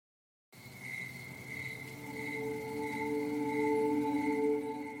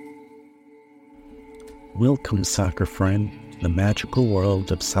Welcome, soccer friend, to the magical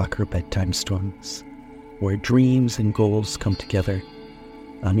world of soccer bedtime stories, where dreams and goals come together.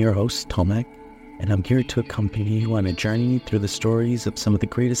 I'm your host, Tomek, and I'm here to accompany you on a journey through the stories of some of the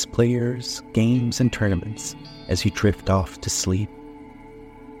greatest players, games, and tournaments as you drift off to sleep.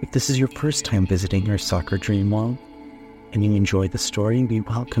 If this is your first time visiting our Soccer Dream Wall, and you enjoy the story, we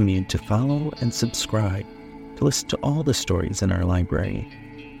welcome you to follow and subscribe to listen to all the stories in our library.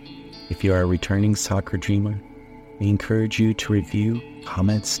 If you are a returning soccer dreamer, we encourage you to review,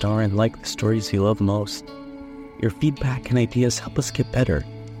 comment, star, and like the stories you love most. Your feedback and ideas help us get better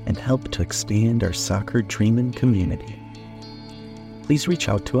and help to expand our soccer dreaming community. Please reach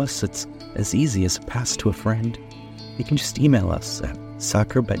out to us. It's as easy as a pass to a friend. You can just email us at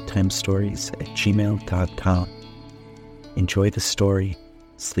soccerbedtimestories@gmail.com. Enjoy the story,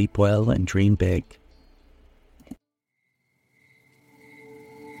 sleep well, and dream big.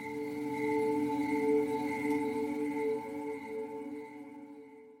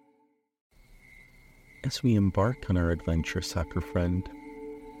 As we embark on our adventure, soccer friend,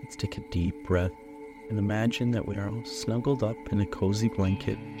 let's take a deep breath and imagine that we are all snuggled up in a cozy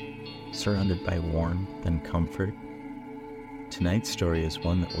blanket, surrounded by warmth and comfort. Tonight's story is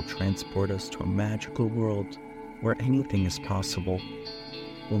one that will transport us to a magical world where anything is possible.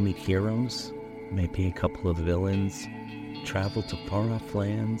 We'll meet heroes, maybe a couple of villains, travel to far-off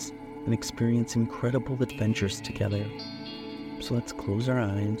lands, and experience incredible adventures together. So let's close our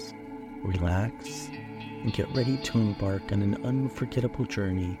eyes, relax, and get ready to embark on an unforgettable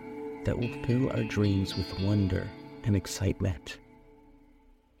journey that will fill our dreams with wonder and excitement.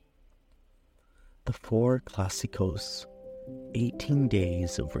 The four Clasicos, 18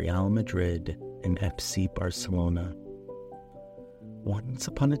 days of Real Madrid and FC Barcelona. Once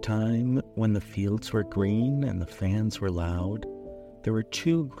upon a time, when the fields were green and the fans were loud, there were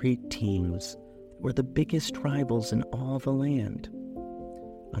two great teams that were the biggest rivals in all the land.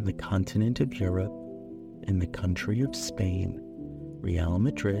 On the continent of Europe, in the country of Spain, Real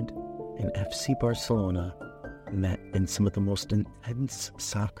Madrid and FC Barcelona met in some of the most intense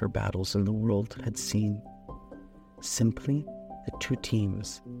soccer battles in the world had seen. Simply, the two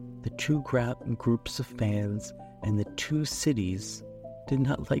teams, the two groups of fans, and the two cities did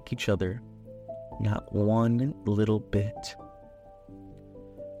not like each other, not one little bit.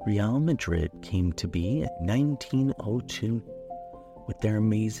 Real Madrid came to be at 1902. With their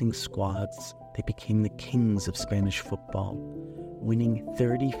amazing squads, they became the kings of Spanish football, winning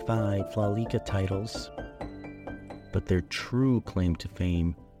 35 La Liga titles. But their true claim to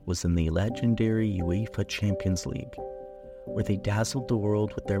fame was in the legendary UEFA Champions League, where they dazzled the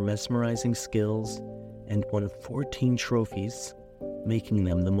world with their mesmerizing skills and won 14 trophies, making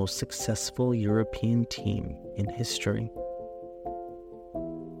them the most successful European team in history.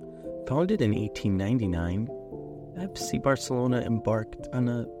 Founded in 1899, FC Barcelona embarked on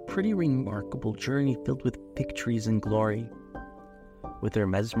a pretty remarkable journey filled with victories and glory. With their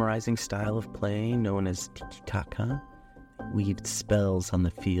mesmerizing style of play known as tiki-taka, they weaved spells on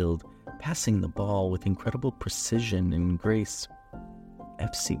the field, passing the ball with incredible precision and grace.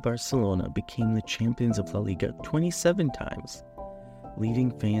 FC Barcelona became the champions of La Liga 27 times,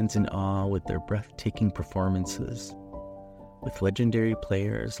 leaving fans in awe with their breathtaking performances. With legendary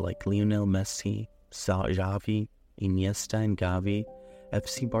players like Lionel Messi, Xavi, Iniesta, and Gavi,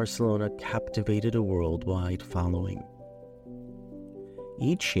 FC Barcelona captivated a worldwide following.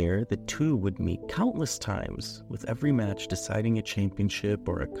 Each year, the two would meet countless times, with every match deciding a championship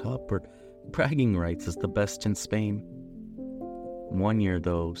or a cup or bragging rights as the best in Spain. One year,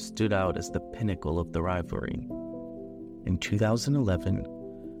 though, stood out as the pinnacle of the rivalry. In 2011,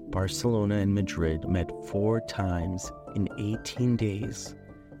 Barcelona and Madrid met 4 times in 18 days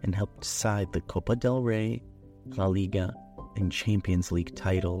and helped decide the Copa del Rey, La Liga, and Champions League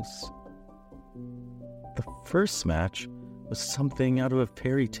titles. The first match was something out of a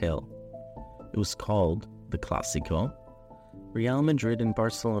fairy tale. It was called the Clásico. Real Madrid and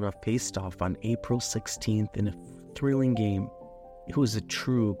Barcelona faced off on April 16th in a thrilling game. It was a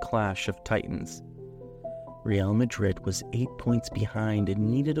true clash of titans. Real Madrid was 8 points behind and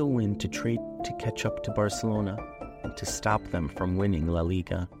needed a win to catch up to Barcelona and to stop them from winning La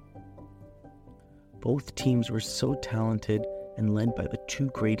Liga. Both teams were so talented and led by the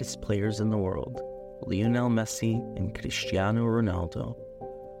two greatest players in the world, Lionel Messi and Cristiano Ronaldo.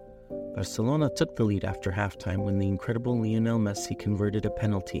 Barcelona took the lead after halftime when the incredible Lionel Messi converted a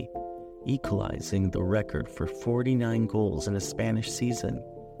penalty, equalizing the record for 49 goals in a Spanish season.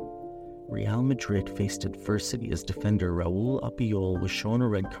 Real Madrid faced adversity as defender Raúl Albiol was shown a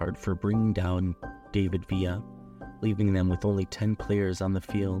red card for bringing down David Villa, leaving them with only 10 players on the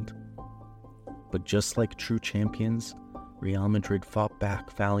field. But just like true champions, Real Madrid fought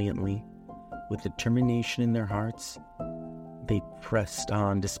back valiantly. With determination in their hearts, they pressed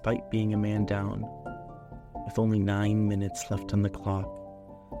on despite being a man down. With only 9 minutes left on the clock,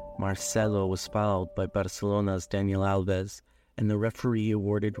 Marcelo was fouled by Barcelona's Daniel Alves, and the referee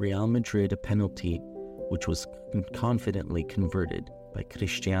awarded Real Madrid a penalty, which was confidently converted by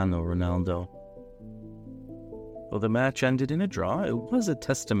Cristiano Ronaldo. Though the match ended in a draw, it was a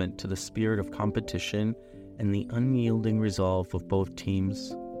testament to the spirit of competition and the unyielding resolve of both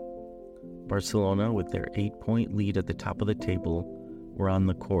teams. Barcelona, with their 8-point lead at the top of the table, were on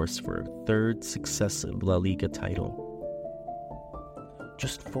the course for a third successive La Liga title.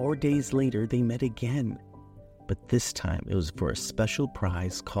 Just 4 days later, they met again, but this time it was for a special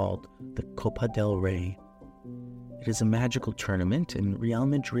prize called the Copa del Rey. It is a magical tournament, and Real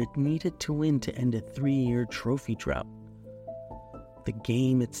Madrid needed to win to end a 3-year trophy drought. The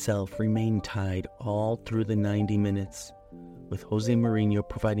game itself remained tied all through the 90 minutes, with Jose Mourinho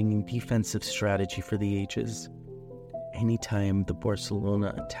providing a defensive strategy for the ages. Anytime the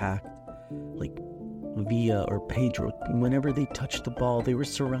Barcelona attacked, like Villa or Pedro, whenever they touched the ball, they were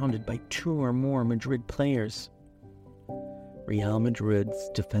surrounded by 2 or more Madrid players. Real Madrid's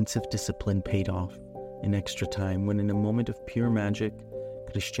defensive discipline paid off in extra time when, in a moment of pure magic,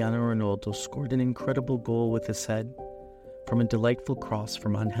 Cristiano Ronaldo scored an incredible goal with his head. From a delightful cross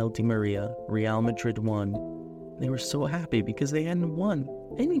from Angel Di Maria, Real Madrid won. They were so happy because they hadn't won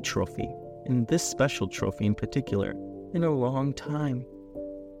any trophy, and this special trophy in particular, in a long time.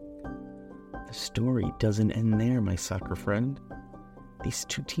 The story doesn't end there, my soccer friend. These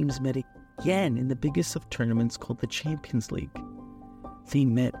two teams met again in the biggest of tournaments called the Champions League. They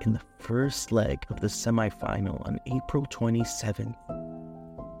met in the first leg of the semi-final on April 27th.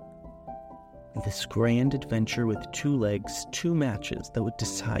 This grand adventure with 2 legs, 2 matches that would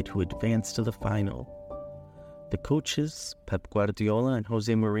decide who advanced to the final. The coaches, Pep Guardiola and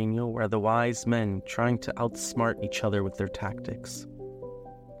Jose Mourinho, were the wise men trying to outsmart each other with their tactics.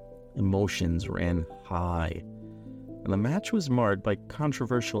 Emotions ran high, and the match was marred by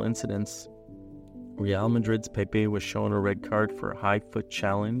controversial incidents. Real Madrid's Pepe was shown a red card for a high-foot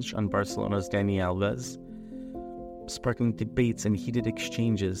challenge on Barcelona's Dani Alves, sparking debates and heated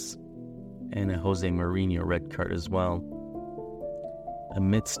exchanges, and a Jose Mourinho red card as well.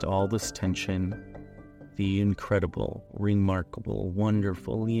 Amidst all this tension, the incredible, remarkable,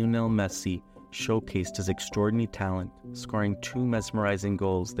 wonderful Lionel Messi showcased his extraordinary talent, scoring 2 mesmerizing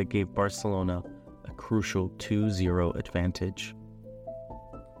goals that gave Barcelona a crucial 2-0 advantage.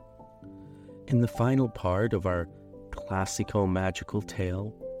 In the final part of our Clásico magical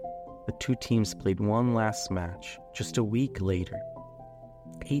tale, the 2 teams played one last match just a week later,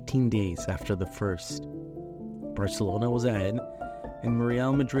 18 days after the first. Barcelona was ahead, and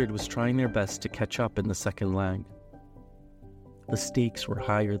Real Madrid was trying their best to catch up in the second leg. The stakes were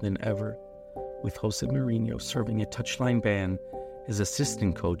higher than ever, with Jose Mourinho serving a touchline ban. His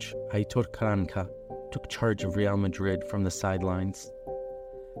assistant coach, Aitor Karanka, took charge of Real Madrid from the sidelines.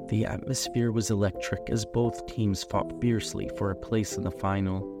 The atmosphere was electric as both teams fought fiercely for a place in the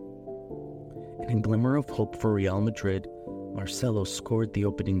final. In a glimmer of hope for Real Madrid, Marcelo scored the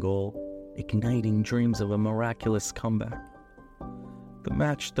opening goal, igniting dreams of a miraculous comeback. The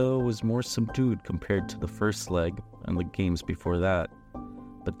match, though, was more subdued compared to the first leg and the games before that,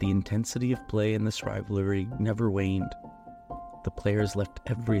 but the intensity of play in this rivalry never waned. The players left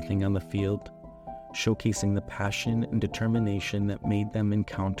everything on the field, showcasing the passion and determination that made them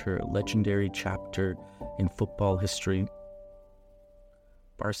encounter a legendary chapter in football history.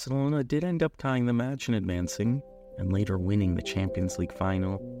 Barcelona did end up tying the match and advancing, and later winning the Champions League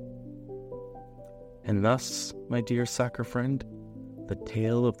final. And thus, my dear soccer friend, the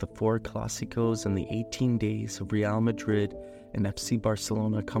tale of the 4 Clásicos and the 18 days of Real Madrid and FC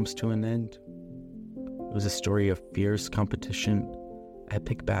Barcelona comes to an end. It was a story of fierce competition,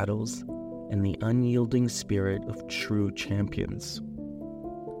 epic battles, and the unyielding spirit of true champions.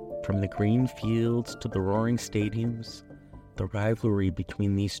 From the green fields to the roaring stadiums, the rivalry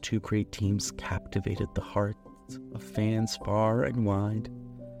between these 2 great teams captivated the hearts of fans far and wide.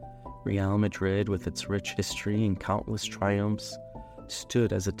 Real Madrid, with its rich history and countless triumphs,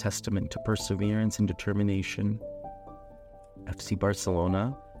 stood as a testament to perseverance and determination. FC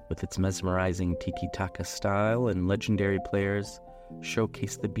Barcelona, with its mesmerizing tiki-taka style and legendary players,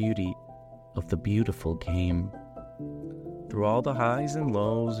 showcased the beauty of the beautiful game. Through all the highs and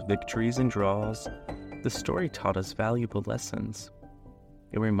lows, victories and draws, the story taught us valuable lessons.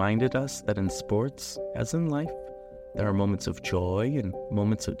 It reminded us that in sports, as in life, there are moments of joy and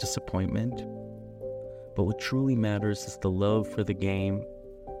moments of disappointment. But what truly matters is the love for the game,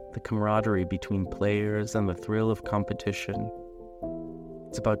 the camaraderie between players, and the thrill of competition.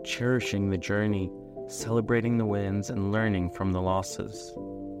 It's about cherishing the journey, celebrating the wins, and learning from the losses.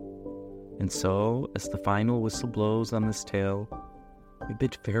 And so, as the final whistle blows on this tale, we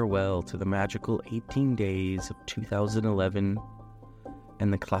bid farewell to the magical 18 days of 2011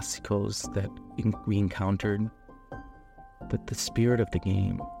 and the Clasicos that we encountered. But the spirit of the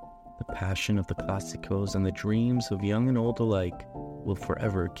game, the passion of the Clasicos, and the dreams of young and old alike will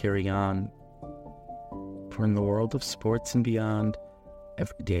forever carry on. For in the world of sports and beyond,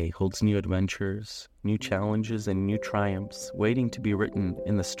 every day holds new adventures, new challenges, and new triumphs waiting to be written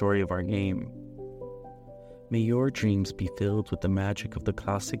in the story of our game. May your dreams be filled with the magic of the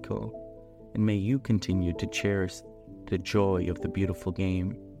Clásico, and may you continue to cherish the joy of the beautiful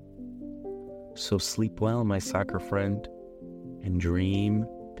game. So sleep well, my soccer friend, and dream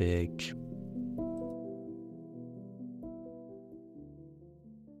big.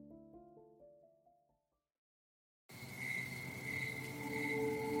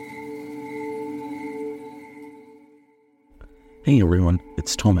 Hey everyone,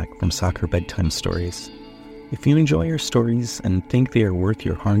 it's Tomek from Soccer Bedtime Stories. If you enjoy our stories and think they are worth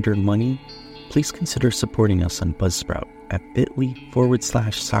your hard-earned money, please consider supporting us on Buzzsprout at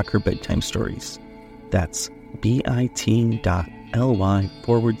bit.ly/Soccer Bedtime Stories. That's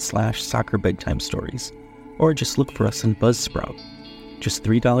bit.ly/Soccer Bedtime Stories. Or just look for us on Buzzsprout. Just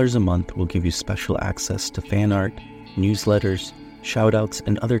 $3 a month will give you special access to fan art, newsletters, shoutouts,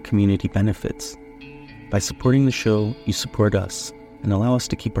 and other community benefits. By supporting the show, you support us and allow us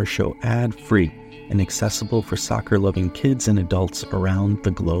to keep our show ad-free and accessible for soccer-loving kids and adults around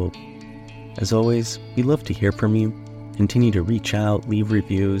the globe. As always, we love to hear from you. Continue to reach out, leave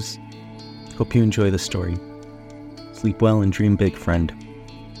reviews. Hope you enjoy the story. Sleep well and dream big, friend.